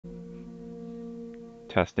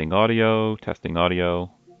Testing audio, testing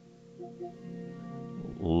audio.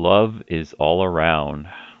 Love is all around.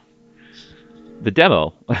 The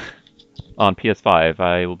demo on PS5.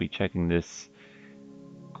 I will be checking this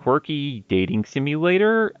quirky dating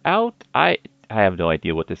simulator out. I have no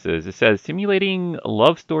idea what this is. It says simulating a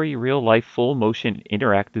love story, real life, full motion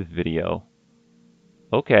interactive video.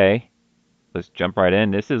 Okay, let's jump right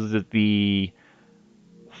in. This is the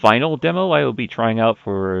final demo I will be trying out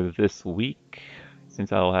for this week,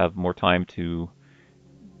 since I'll have more time to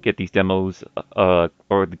get these demos, or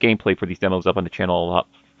the gameplay for these demos up on the channel a lot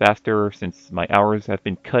faster, since my hours have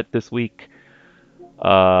been cut this week.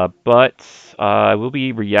 But I will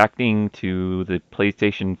be reacting to the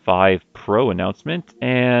PlayStation 5 Pro announcement,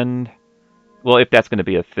 and, well, if that's going to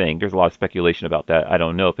be a thing. There's a lot of speculation about that. I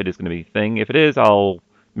don't know if it is going to be a thing. If it is, I'll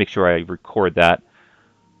make sure I record that.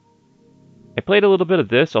 I played a little bit of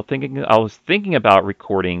this. I was thinking about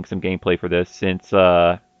recording some gameplay for this, since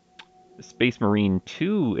Space Marine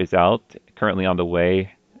 2 is out, currently on the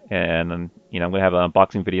way, and I'm going to have an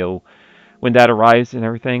unboxing video when that arrives and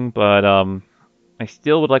everything. But I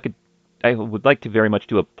still would like to very much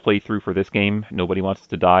do a playthrough for this game. Nobody Wants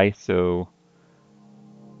to Die, so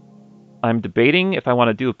I'm debating if I want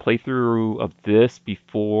to do a playthrough of this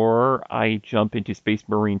before I jump into Space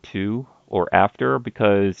Marine 2 or after,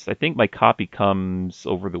 because I think my copy comes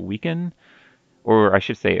over the weekend, or I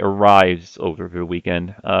should say arrives over the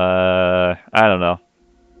weekend. I don't know.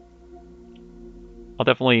 I'll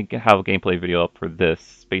definitely have a gameplay video up for this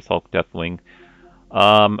Space Hulk Deathwing.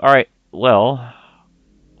 Alright, well,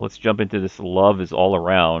 let's jump into this Love is All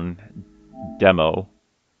Around demo.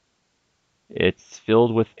 It's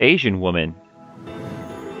filled with Asian women.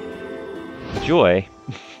 Joy.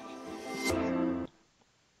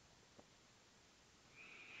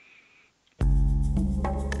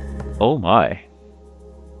 Oh my.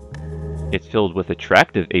 It's filled with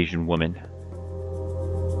attractive Asian women.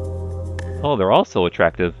 Oh, they're also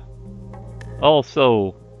attractive.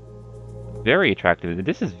 Also, very attractive.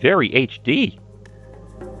 This is very HD.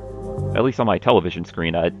 At least on my television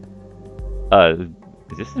screen. Is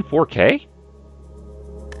this in 4K?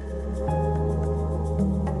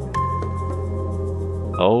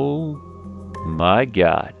 Oh my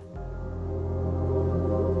god.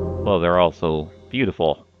 Well, they're also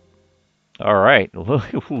beautiful. Alright,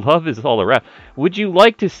 love is all around. Would you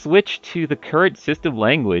like to switch to the current system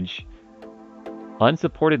language?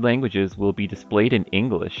 Unsupported languages will be displayed in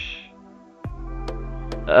English.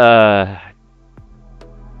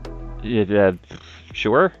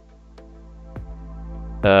 Sure.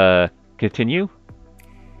 Continue.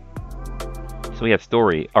 So we have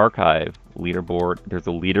story, archive, leaderboard. There's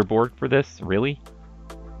a leaderboard for this? Really?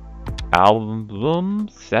 Album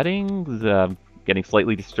settings? Getting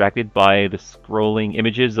slightly distracted by the scrolling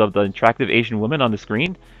images of the attractive Asian woman on the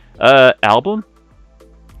screen. Album?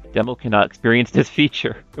 Demo cannot experience this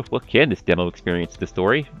feature. What can this demo experience? The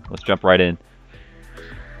story? Let's jump right in.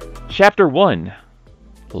 Chapter 1.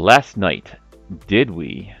 Last night. Did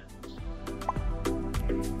we?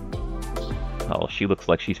 Oh, she looks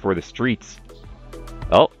like she's for the streets.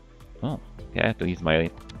 Oh. Oh. Okay, I have to use my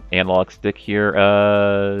analog stick here.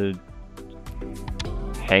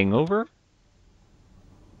 Hangover?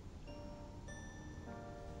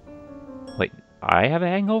 Wait, I have a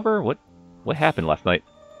hangover? What happened last night?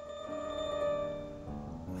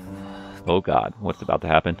 Oh god, what's about to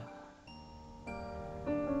happen?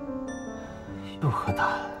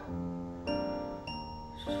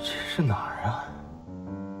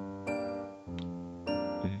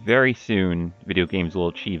 Very soon, video games will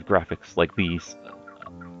achieve graphics like these.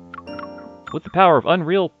 With the power of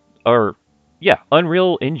Unreal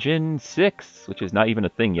Engine 6, which is not even a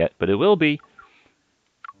thing yet, but it will be.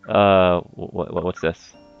 What's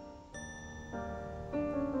this?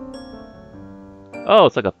 Oh,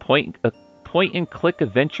 it's like a point and click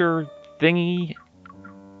adventure thingy.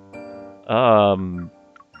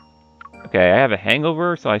 Okay, I have a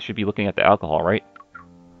hangover, so I should be looking at the alcohol, right?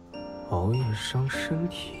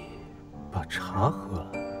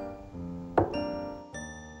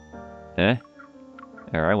 Eh?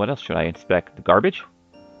 Alright, what else should I inspect? The garbage?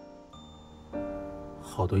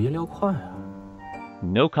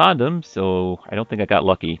 No condoms, so I don't think I got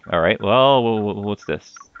lucky. Alright, well, what's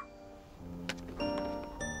this?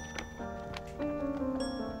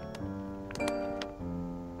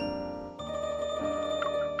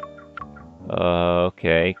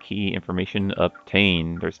 Okay, key information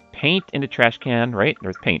obtained. There's paint in the trash can, right?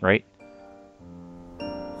 There's paint, right?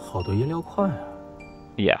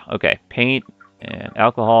 Yeah, okay. Paint and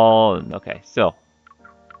alcohol. And, okay, so.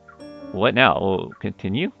 What now? Oh,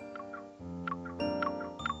 continue?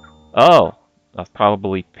 Oh, I was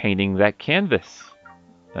probably painting that canvas.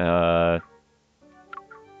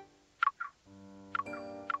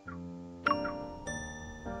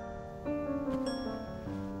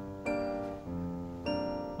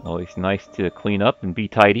 Always nice to clean up and be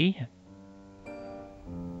tidy.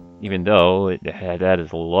 Even though that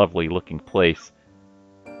is a lovely looking place.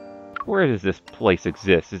 Where does this place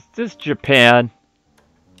exist? Is this Japan?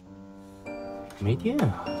 没电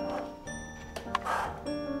啊。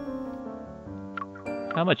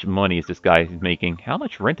 How much money is this guy making? How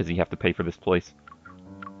much rent does he have to pay for this place?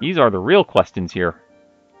 These are the real questions here.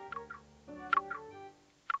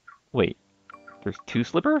 Wait, there's 2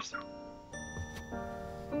 slippers?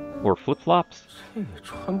 Or flip-flops? 这也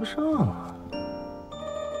穿不上啊。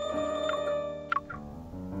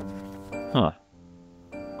 Huh.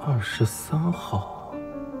 23号，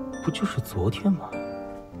不就是昨天吗？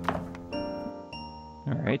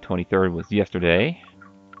 Alright, 23rd was yesterday.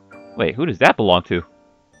 Wait, who does that belong to?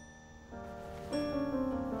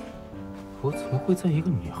 我怎么会在一个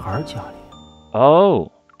女孩家里？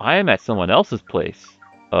 Oh, I am at someone else's place.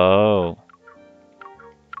 Oh.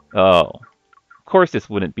 Oh. Of course this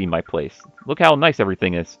wouldn't be my place. Look how nice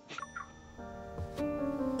everything is.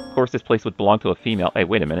 Of course this place would belong to a female. Hey,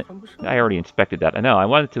 wait a minute. I already inspected that. I know, I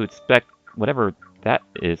wanted to inspect whatever that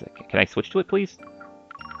is. Can I switch to it, please?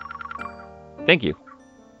 Thank you.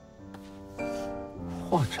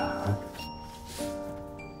 画展。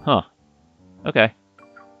 Huh. Okay.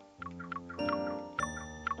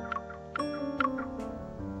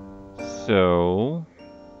 So...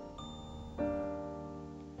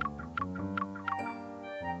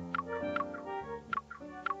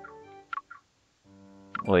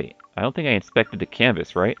 Wait, I don't think I inspected the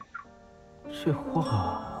canvas, right? 这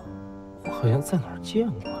画我好像在哪儿见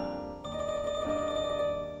过。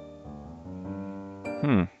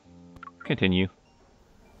 Continue.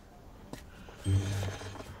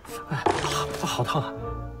 哎，好烫啊！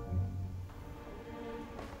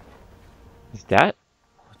 Is that...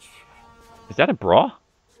 我去， Is that a bra?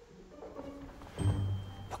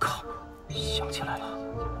 我靠，想起来了。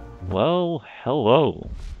 Well, hello.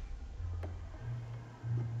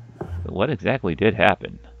 What exactly did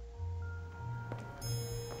happen?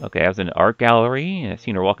 Okay, I was in an art gallery, and I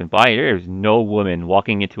seen her walking by. There's no woman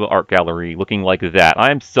walking into an art gallery looking like that.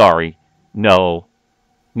 I'm sorry. No.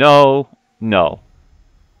 No. No.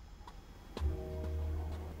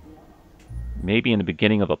 Maybe in the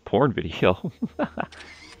beginning of a porn video.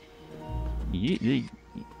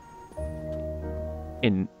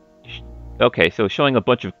 Okay, so showing a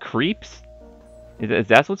bunch of creeps? Is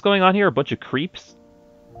that what's going on here? A bunch of creeps?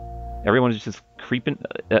 Everyone's just creeping?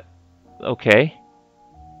 Okay.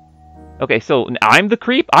 Okay, so I'm the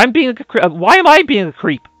creep? I'm being a creep? Why am I being a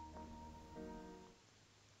creep?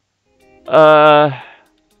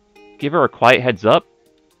 Give her a quiet heads up.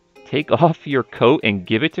 Take off your coat and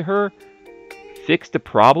give it to her. Fix the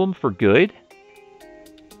problem for good.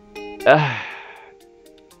 I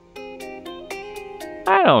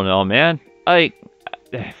don't know, man. I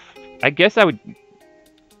guess I would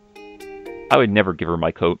never give her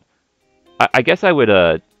my coat. I guess I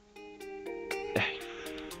would,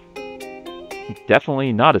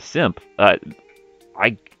 definitely not a simp.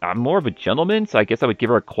 I'm more of a gentleman, so I guess I would give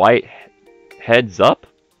her a quiet heads up.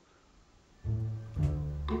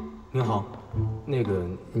 您好，那个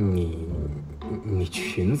你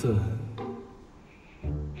裙子……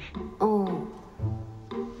哦，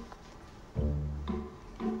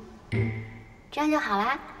这样就好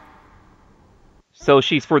啦。 So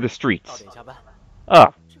she's for the streets.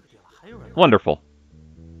 Ah, wonderful.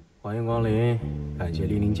 欢迎光临，感谢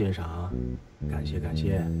莅临鉴赏，感谢感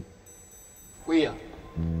谢。辉呀，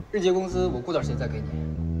日结工资我过段时间再给你。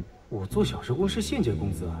我做小时工是现结工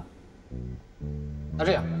资啊。那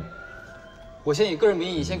这样，我先以个人名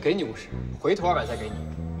义先给你50，回头200再给你，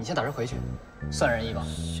你先打车回去，算人意吧。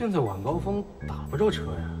现在晚高峰打不着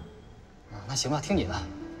车呀。那行吧，听你的。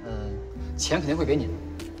钱肯定会给你的。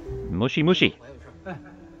Mushi mushi. 哎，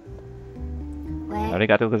喂，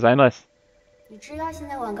 Arigatou gozaimasu. 你知道现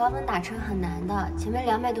在晚高峰打车很难的，前面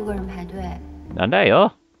200多个人排队。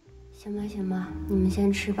 Nandayo. 行吧行吧，你们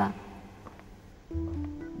先吃吧。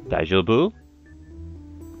 Daijoubu.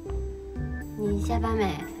 你下班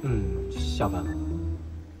没？下班了。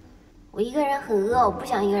我一个人很饿，我不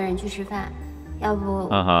想一个人去吃饭，要不附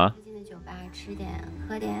近的酒吧吃点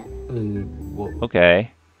喝点。我 Okay.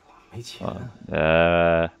 没钱。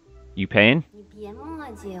You paying? 你别磨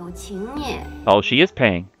叽，我请你。 Oh, she is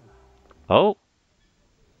paying. Oh.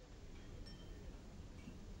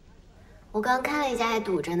 我刚看了一家还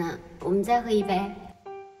堵着呢，我们再喝一杯。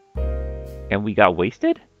 And we got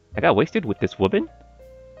wasted? I got wasted with this woman?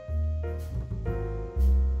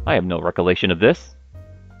 I have no recollection of this.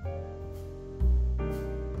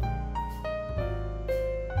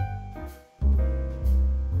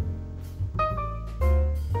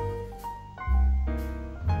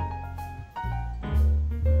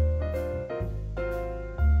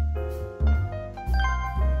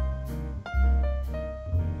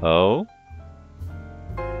 Oh?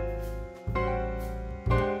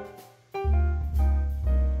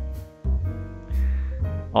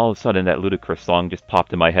 All of a sudden, that ludicrous song just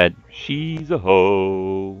popped in my head. She's a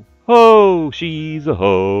hoe. Ho! She's a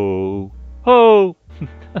hoe. Ho!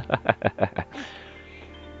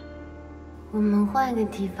 我们换个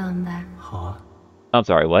地方吧。好啊。I'm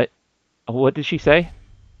sorry, what? What did she say?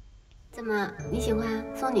 怎么，你喜欢？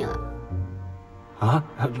送你了。啊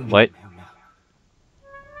What?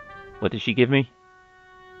 What did she give me?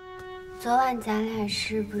 昨晚咱俩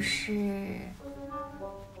是不是？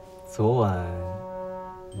昨晚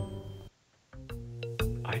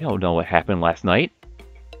I don't know what happened last night.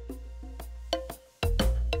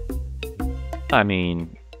 I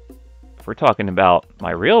mean, if we're talking about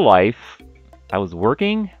my real life, I was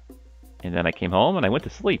working, and then I came home and I went to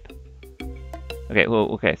sleep. Okay,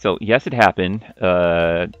 well, okay, so yes, it happened.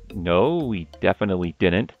 No, we definitely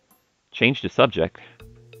didn't. Change the subject.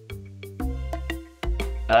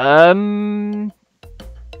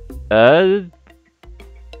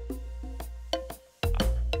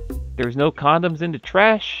 There's no condoms in the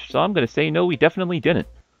trash, so I'm gonna say no, we definitely didn't.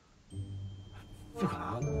 不可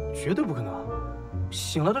能，绝对不可能。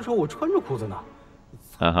醒来的时候我穿着裤子呢。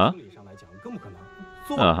Uh-huh. 从理上来讲更不可能。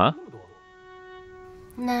昨晚那么多。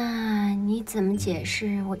那你怎么解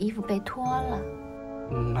释我衣服被脱了？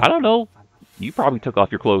 I don't know. You probably took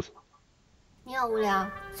off your clothes. 你好无聊，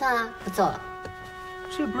算了，不走了。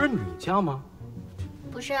这不是你家吗？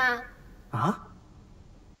不是啊。啊？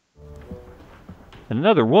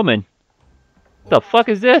 Another woman? The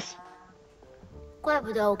fuck is this? 怪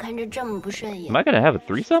不得我看着这么不顺眼。 Am I gonna have a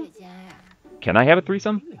threesome? Can I have a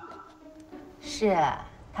threesome? 是，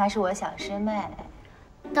她是我小师妹，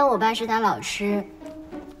但我爸是他老师。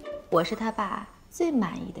我是他爸最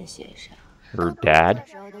满意的学生。 Her dad? 小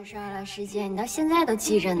时候的事儿了，师姐，你到现在都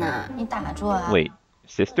记着呢。你打住啊！ Wait,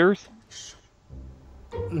 sisters?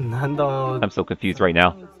 难道 I'm so confused right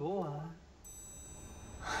now. 昨晚？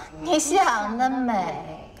你想得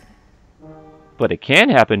美。 But it can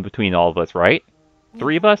happen between all of us, right?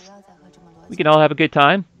 Three of us? We can all have a good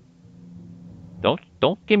time.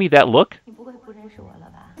 Don't give me that look. 你不会不认识我了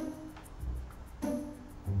吧？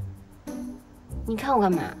你看我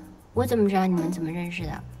干嘛？我怎么知道你们怎么认识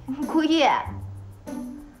的？故意。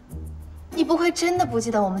你不会真的不记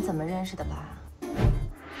得我们怎么认识的吧？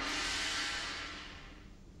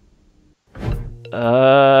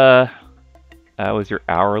 I was your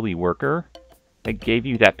hourly worker. I gave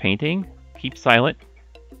you that painting. Keep silent.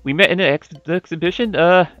 We met in an exhibition?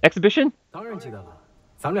 Exhibition? 当然记得了，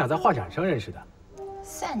咱们俩在画展上认识的。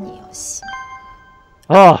算你有戏。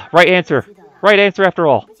 Oh, right answer. Right answer after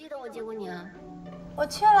all. 不记得我接过你啊？我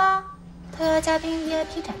去了，特邀嘉宾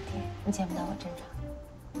VIP 展厅，你见不到我正常。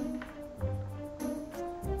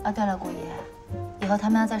啊，对了，顾爷，以后他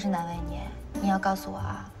们要再是难为你，你要告诉我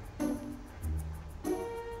啊。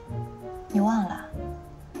你忘了，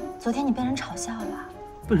昨天你被人嘲笑了。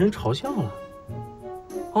被人嘲笑了？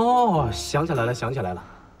哦，想起来了，想起来了。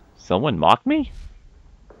 Someone mocked me?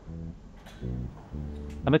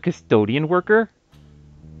 I'm a custodian worker?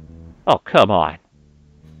 Oh, come on.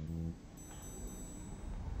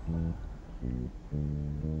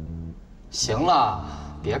 行了，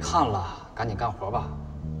别看了，赶紧干活吧。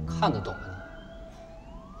看得懂吗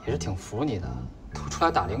你？也是挺服你的，都出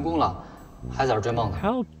来打零工了，还在这追梦呢。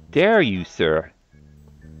 How dare you, sir?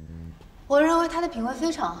 我认为他的品味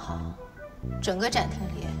非常好，整个展厅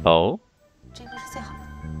里， Oh? 这个是最好的。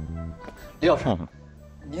李老师，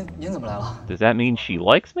您怎么来了？ Does that mean she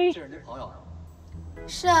likes me? 这是您朋友。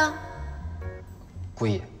是啊，顾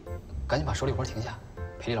意，赶紧把手里活停下，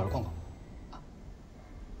陪李老师逛逛。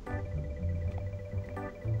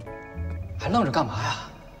还愣着干嘛呀？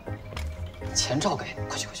钱照给，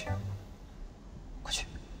快去快去，快去。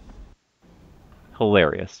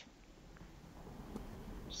 Hilarious.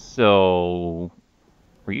 So,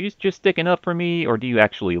 were you just sticking up for me, or do you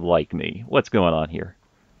actually like me? What's going on here?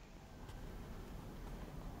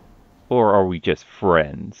 Or are we just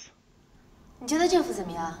friends? 你觉得这幅怎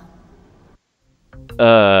么样？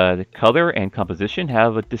 The color and composition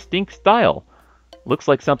have a distinct style. Looks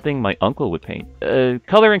like something my uncle would paint.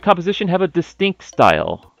 Color and composition have a distinct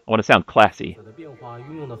style. I want to sound classy. 的变化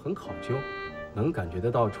运用的很考究，能感觉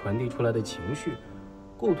得到传递出来的情绪。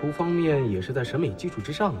构图方面也是在审美基础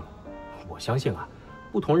之上的。我相信啊，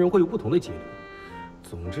不同人会有不同的解读。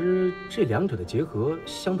总之，这两者的结合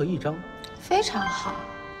相得益彰，非常好。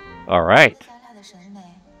All right. 咱俩的审美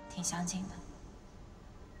挺相近的。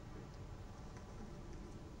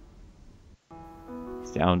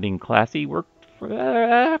Sounding classy worked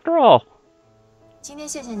after all. 今天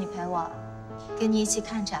谢谢你陪我，跟你一起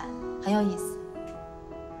看展很有意思。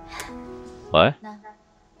 What? 那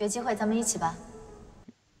有机会咱们一起吧。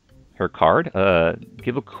 Her card?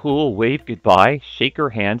 Give a cool wave goodbye, shake her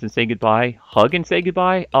hands and say goodbye, hug and say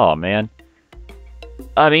goodbye? Oh, man.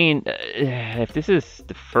 I mean, if this is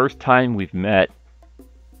the first time we've met,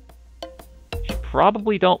 you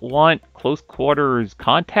probably don't want close quarters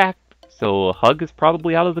contact, so a hug is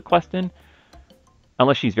probably out of the question.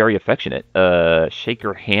 Unless she's very affectionate. Shake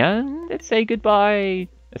her hand and say goodbye?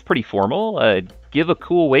 That's pretty formal. Give a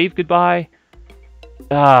cool wave goodbye?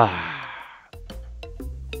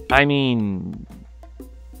 I mean,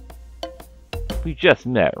 we just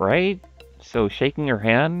met, right? So shaking her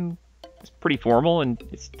hand is pretty formal and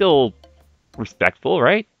it's still respectful,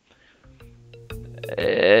 right?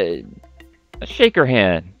 Shake her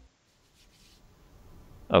hand.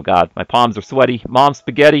 Oh god, my palms are sweaty. Mom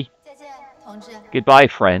spaghetti. 再见，同志。 Goodbye,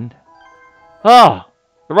 friend. Oh,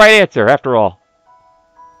 the right answer, after all.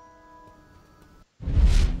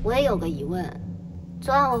 我也有个疑问，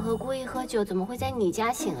昨晚我和顾一喝酒，怎么会在你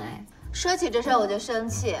家醒来？说起这事儿我就生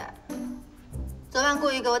气。昨晚故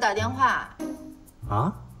意给我打电话，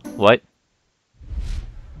啊？ What?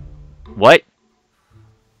 What?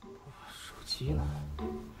 手机呢？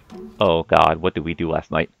 Oh god, what did we do last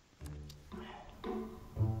night?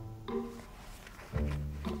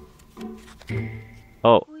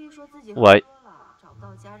 Oh, 故意说自己喝 what? 多了，找不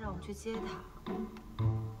到家，让我去接他。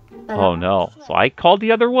 Oh no. So I called the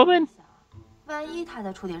other woman? 万一他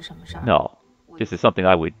再出点什么事儿？ No. This is something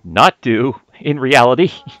I would not do in reality.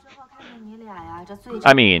 之后看见你俩呀，这最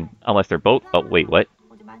I mean, unless they're both... Oh, wait, what?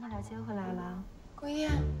 我就把你俩接回来了。顾叶，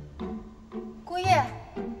顾叶，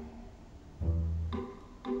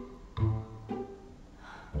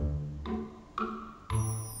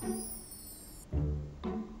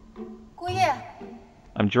顾叶，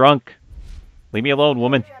 I'm drunk. Leave me alone,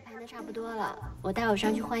 woman. 这盘的差不多了，我待会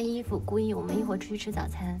上去换衣服。顾一，我们一会儿出去吃早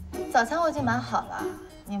餐。早餐我已经买好了，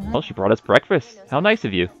你们。 Well, she brought us breakfast. How nice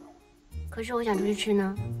of you. 可是我想出去吃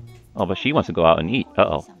呢。 Oh, but she wants to go out and eat.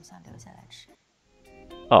 Uh-oh. 想不想留下来吃？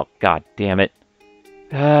 Oh, god damn it.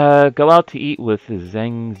 Go out to eat with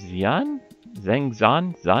Zhang Zian? Zhang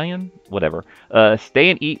Zan? Zion? Whatever.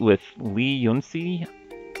 Stay and eat with Li Yunxi.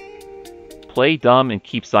 Play dumb and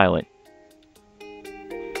keep silent.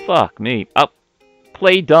 Fuck me. Oh,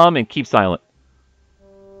 play dumb and keep silent.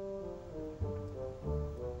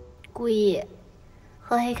 顾一，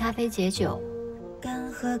喝黑咖啡解酒。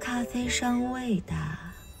干喝咖啡伤胃的。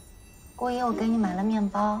顾一，我给你买了面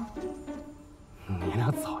包。你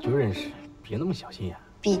俩早就认识，别那么小心眼。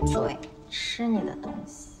闭嘴，吃你的东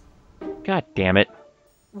西。 God damn it.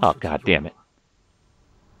 Oh, god damn it.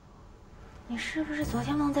 你是不是昨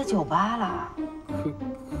天忘在酒吧了？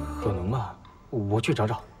可能吧，我去找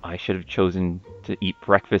找。 I should have chosen to eat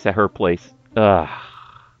breakfast at her place. Ugh.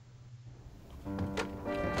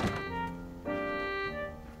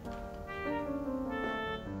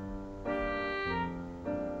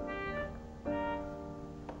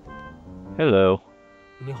 Hello.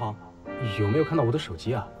 你好，有没有看到我的手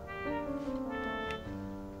机啊？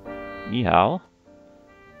你好。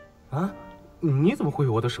啊？你怎么会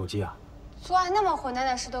有我的手机啊？昨晚那么混蛋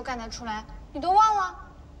的事都干得出来，你都忘了？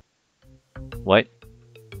 What?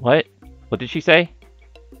 What? What did she say?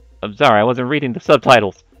 I'm sorry, I wasn't reading the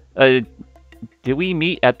subtitles. Did we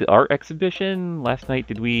meet at the art exhibition last night?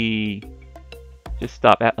 Did we just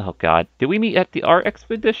stop at... Oh god. Did we meet at the art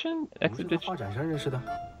expedition? 画展上认识的。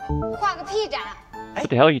画个屁展！ What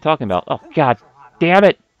the hell are you talking about? Oh god damn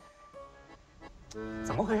it!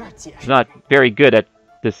 怎么回事？解 I'm not very good at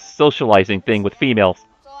this socializing thing with females.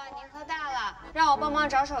 昨晚您喝大了，让我帮忙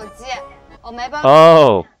找手机，我没帮。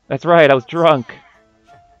 Oh, that's right, I was drunk.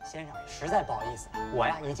 先生，实在不好意思，我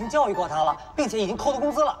呀已经教育过他了，并且已经扣了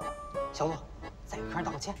工资了。小左，再给客人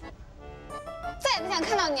道个歉。再也不想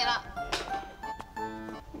看到你了。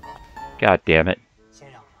 God damn it.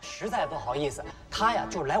 先生，实在不好意思，他呀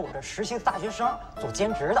就是来我这实习的大学生，做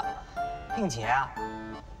兼职的，并且啊，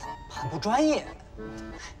他很不专业，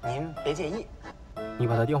您别介意。你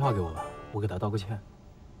把他电话给我吧，我给他道个歉。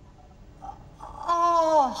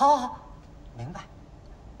哦，好，好，明白，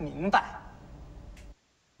明白。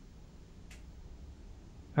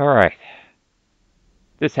 Alright.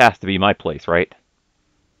 This has to be my place, right?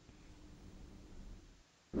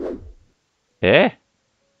 Eh?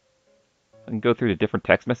 I can go through the different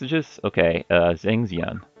text messages? Okay, Zhang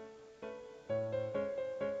Zian.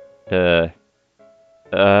 Uh,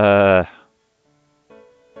 uh,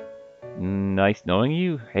 nice knowing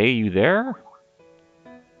you. Hey, you there?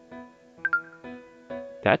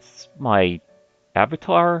 That's my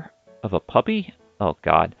avatar of a puppy? Oh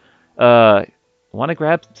god. Wanna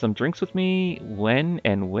grab some drinks with me? When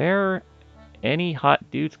and where? Any hot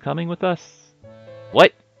dudes coming with us?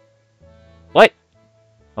 What? What?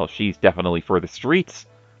 Oh, she's definitely for the streets.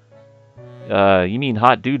 You mean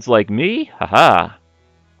hot dudes like me? Haha.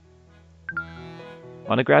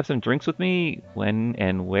 Wanna grab some drinks with me? When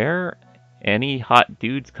and where? Any hot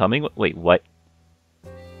dudes coming? Wait, what?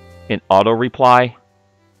 An auto reply?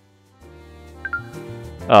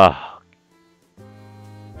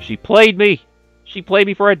 She played me! She played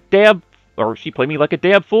me for a damn... Or she played me like a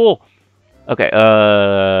damn fool! Okay,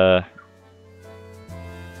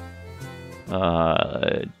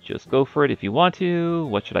 just go for it if you want to.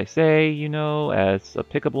 What should I say, you know, as a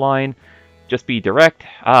pickup line? Just be direct.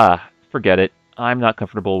 Forget it. I'm not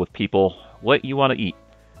comfortable with people. What you want to eat?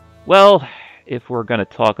 Well, if we're gonna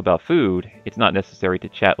talk about food, it's not necessary to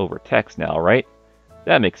chat over text now, right?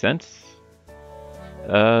 That makes sense.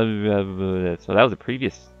 So that was the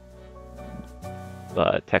previous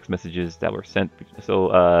text messages that were sent.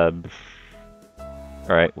 So,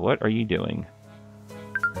 alright, what are you doing?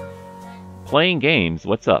 Playing games,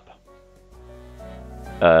 what's up?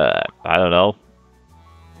 I don't know.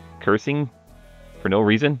 Cursing? For no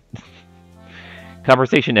reason?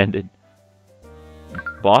 Conversation ended.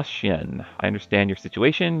 Boss Shen, I understand your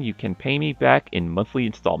situation. You can pay me back in monthly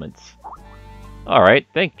installments. Alright,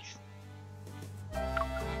 thanks.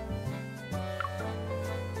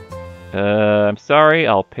 I'm sorry,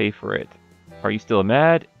 I'll pay for it. Are you still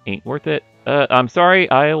mad? Ain't worth it. I'm sorry,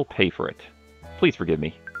 I'll pay for it. Please forgive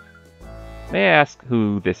me. May I ask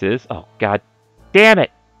who this is? Oh, god damn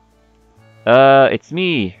it! It's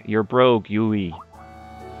me, your bro, Yui.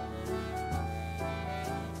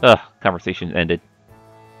 Conversation ended.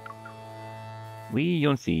 Lee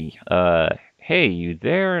Yonsi, hey, you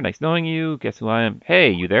there? Nice knowing you. Guess who I am?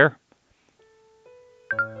 Hey, you there?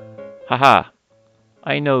 Haha.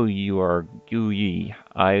 I know you are Yui.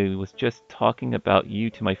 I was just talking about you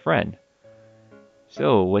to my friend.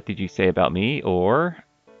 So, what did you say about me? Or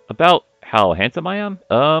about how handsome I am?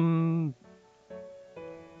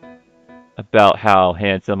 About how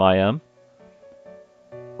handsome I am?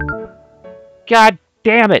 God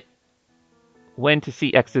damn it! When to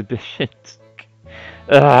see exhibitions?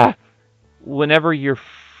 Whenever you're...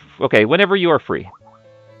 Okay, whenever you are free.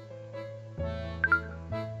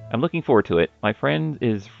 I'm looking forward to it. My friend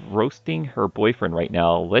is roasting her boyfriend right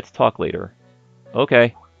now. Let's talk later.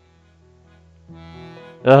 Okay.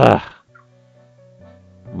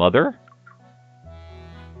 Mother?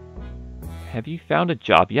 Have you found a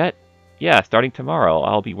job yet? Yeah, starting tomorrow.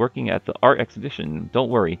 I'll be working at the art exhibition. Don't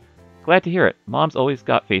worry. Glad to hear it. Mom's always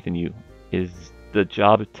got faith in you. Is the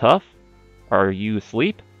job tough? Are you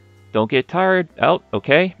asleep? Don't get tired out,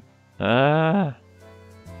 okay? Had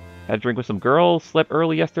a drink with some girls. Slept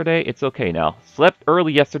early yesterday. It's okay now. Slept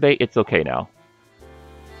early yesterday. It's okay now.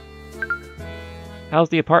 How's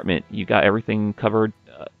the apartment? You got everything covered?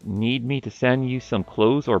 Need me to send you some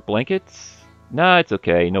clothes or blankets? Nah, it's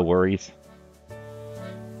okay. No worries.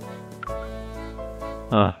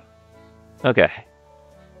 Huh. Okay.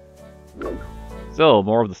 So,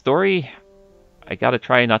 more of the story. I gotta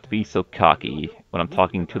try not to be so cocky when I'm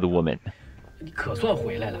talking to the woman. 你可算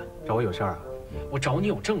回来了，找我有事儿啊？我找你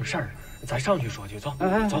有正事儿，咱上去说去，走，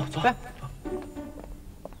走走。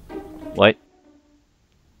What?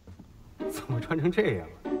 怎么穿成这样？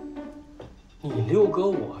你六哥，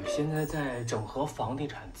我现在在整合房地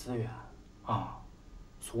产资源，啊，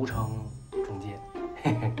俗称中介。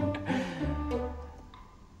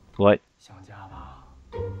What? 想家吧？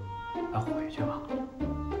那回去吧。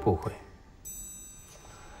不回。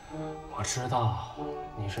我知道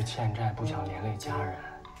你是欠债，不想连累家人，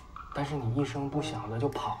但是你一声不响的就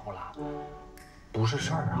跑了，不是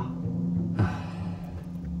事儿啊。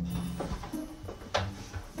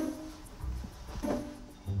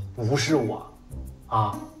不是我，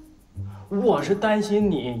啊，我是担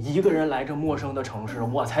心你一个人来这陌生的城市，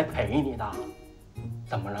我才陪你的。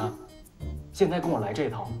怎么了？现在跟我来这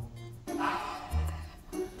套？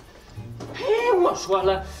嘿，我说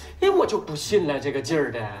了，哎，我就不信了这个劲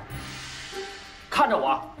儿的。看着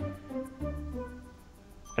我。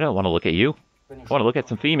I don't want to look at you. I want to look at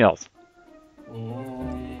some females.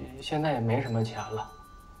 你现在也没什么钱了，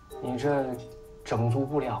你这整租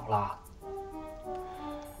不了了。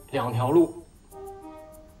两条路，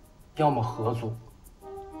要么合租，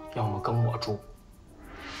要么跟我住，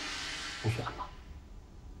你选吧。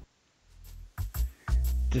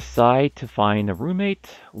decide to find a roommate,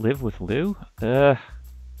 live with Lou.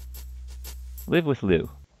 Live with Lou.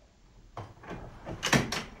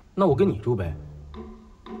 那我跟你住呗。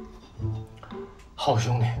好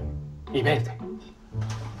兄弟，一辈子。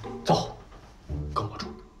走，跟我住。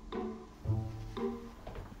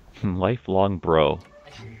Lifelong bro.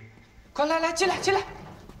 快来，进来。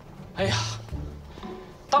哎呀，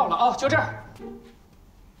到了啊，就这儿。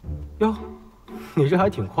哟，你这还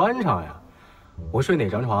挺宽敞呀。我睡哪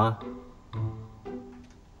张床啊？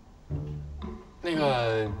那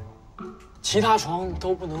个，其他床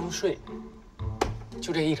都不能睡，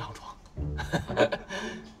就这一张床。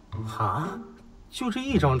哈，就这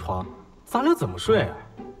一张床，咱俩怎么睡啊？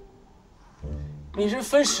你是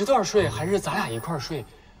分时段睡，还是咱俩一块儿睡？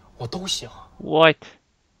我都行。What?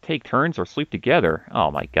 Take turns or sleep together?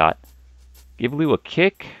 Oh my god. Give Lou a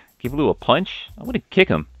kick? Give Lou a punch? I wouldn't kick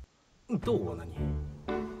him. 你逗我呢你？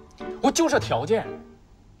我就这条件。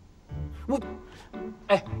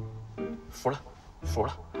哎，服了。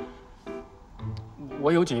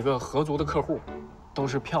我有几个合租的客户，都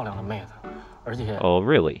是漂亮的妹子，而且 Oh,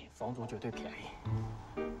 really? 房租绝对便宜。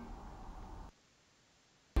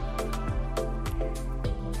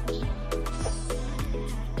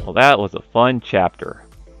Well, that was a fun chapter.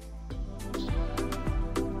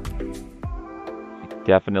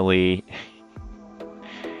 Definitely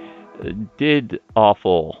did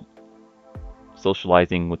awful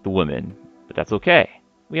socializing with the women, but that's okay.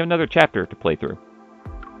 We have another chapter to play through.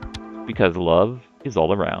 Because love is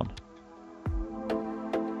all around.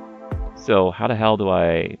 So, how the hell do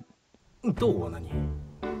I...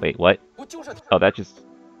 Wait, what? Oh, that just...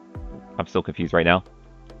 I'm so confused right now.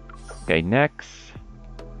 Okay, next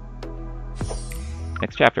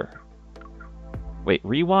chapter. Wait,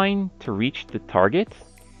 rewind to reach the target?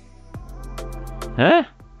 Huh?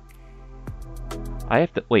 I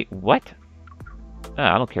have to... Wait, what?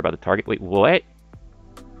 I don't care about the target. Wait, what?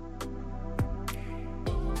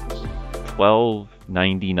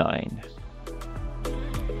 $12.99.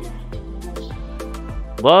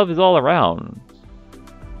 Love is all around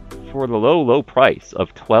for the low price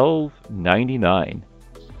of $12.99.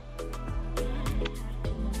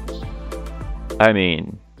 I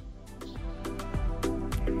mean,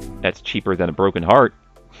 that's cheaper than a broken heart.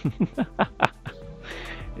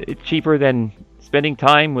 It's cheaper than spending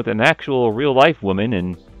time with an actual real-life woman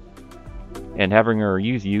and having her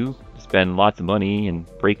use you to spend lots of money and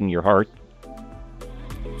breaking your heart.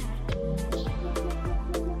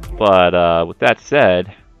 But with that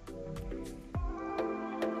said,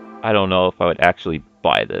 I don't know if I would actually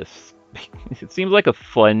buy this. It seems like a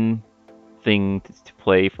fun thing to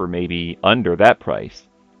play for maybe under that price.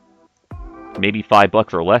 Maybe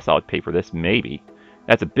 $5 or less I would pay for this, maybe.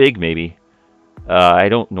 That's a big maybe. I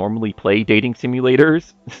don't normally play dating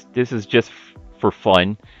simulators. This is just for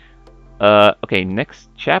fun. Okay, next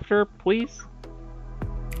chapter, please.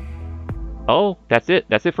 Oh, that's it.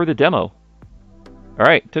 That's it for the demo.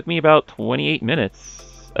 Alright, took me about 28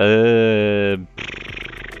 minutes. In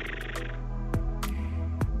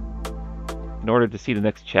order to see the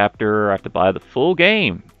next chapter, I have to buy the full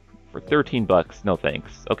game for $13. No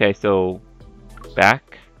thanks. Okay, so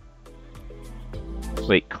back.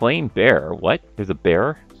 Wait, claim bear. What? There's a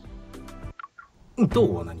bear?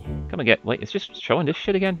 Come again. Wait, it's just showing this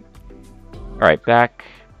shit again? Alright, back.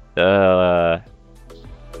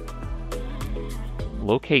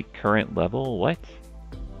 Locate current level. What?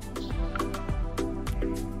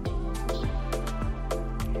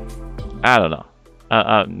 I don't know.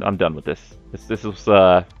 I'm done with this. This was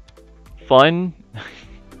fun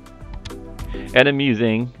and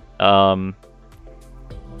amusing.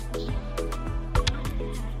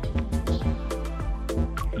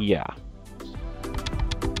 Yeah.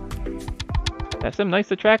 Have some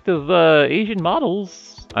nice, attractive Asian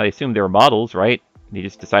models. I assume they were models, right? They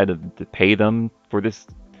just decided to pay them for this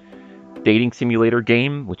dating simulator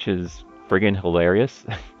game, which is friggin' hilarious.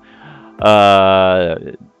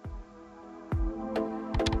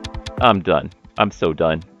 I'm done. I'm so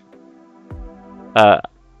done.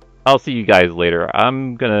 I'll see you guys later.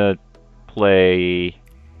 I'm gonna play...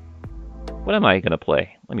 What am I gonna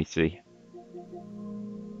play? Let me see.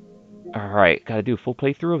 Alright, gotta do a full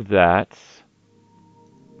playthrough of that.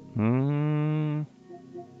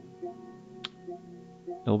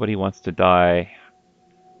 Nobody wants to die.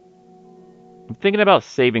 I'm thinking about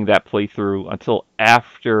saving that playthrough until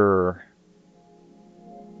after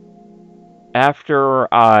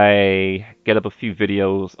I get up a few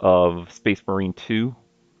videos of Space Marine 2.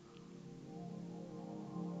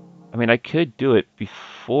 I mean, I could do it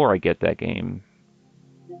before I get that game.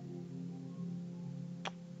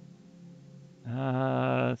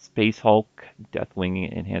 Space Hulk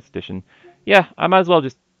Deathwing Enhanced Edition. Yeah, I might as well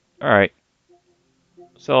just... Alright.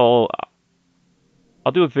 So,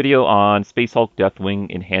 I'll do a video on Space Hulk Deathwing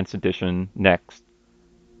Enhanced Edition next.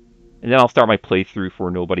 And then I'll start my playthrough for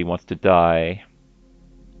Nobody Wants to Die.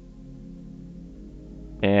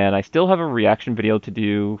 And I still have a reaction video to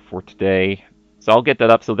do for today. So I'll get that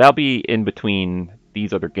up. So that'll be in between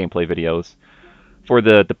these other gameplay videos. For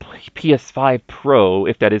the PS5 Pro,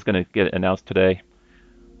 if that is going to get announced today.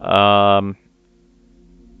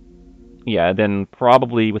 Yeah, then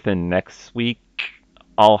probably within next week,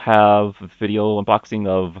 I'll have a video unboxing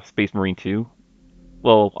of Space Marine 2.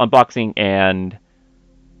 Well, unboxing and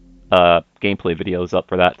gameplay videos up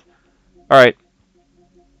for that. Alright.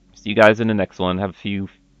 See you guys in the next one. Have a few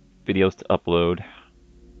videos to upload.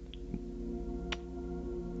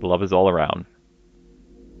 Love is all around.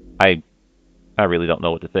 I really don't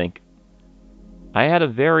know what to think. I had a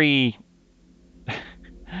very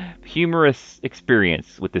humorous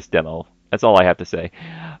experience with this demo. That's all I have to say.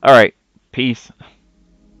 Alright, peace.